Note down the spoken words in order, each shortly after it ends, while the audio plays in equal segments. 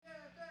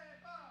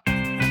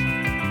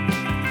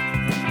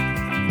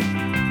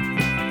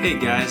Hey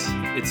guys,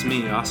 it's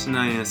me, Austin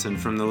Ianson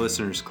from the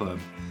Listeners Club.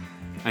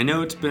 I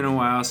know it's been a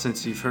while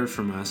since you've heard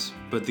from us,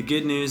 but the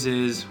good news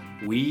is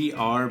we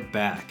are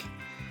back.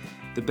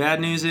 The bad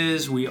news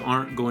is we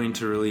aren't going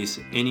to release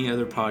any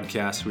other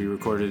podcasts we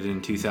recorded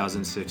in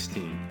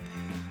 2016.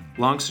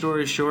 Long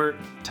story short,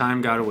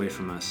 time got away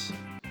from us.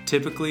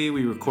 Typically,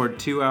 we record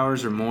 2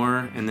 hours or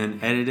more and then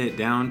edit it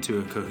down to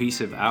a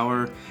cohesive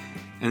hour,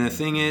 and the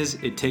thing is,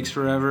 it takes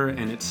forever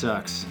and it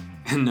sucks,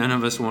 and none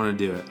of us want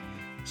to do it.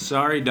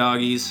 Sorry,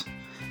 doggies.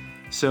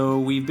 So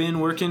we've been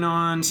working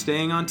on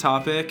staying on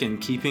topic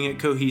and keeping it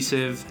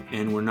cohesive,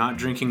 and we're not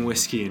drinking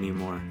whiskey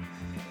anymore.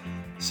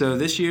 So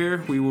this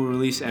year, we will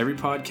release every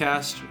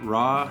podcast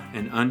raw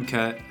and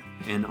uncut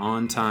and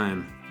on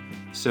time,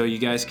 so you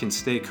guys can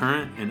stay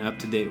current and up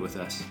to date with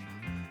us.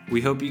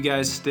 We hope you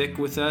guys stick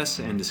with us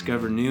and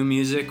discover new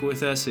music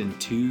with us in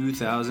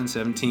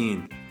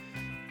 2017.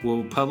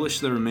 We'll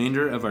publish the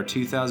remainder of our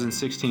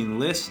 2016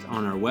 list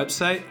on our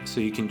website so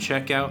you can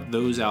check out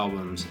those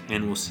albums,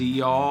 and we'll see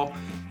y'all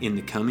in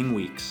the coming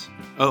weeks.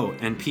 Oh,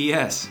 and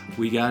P.S.,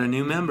 we got a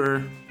new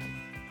member.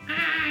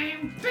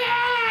 I'm back!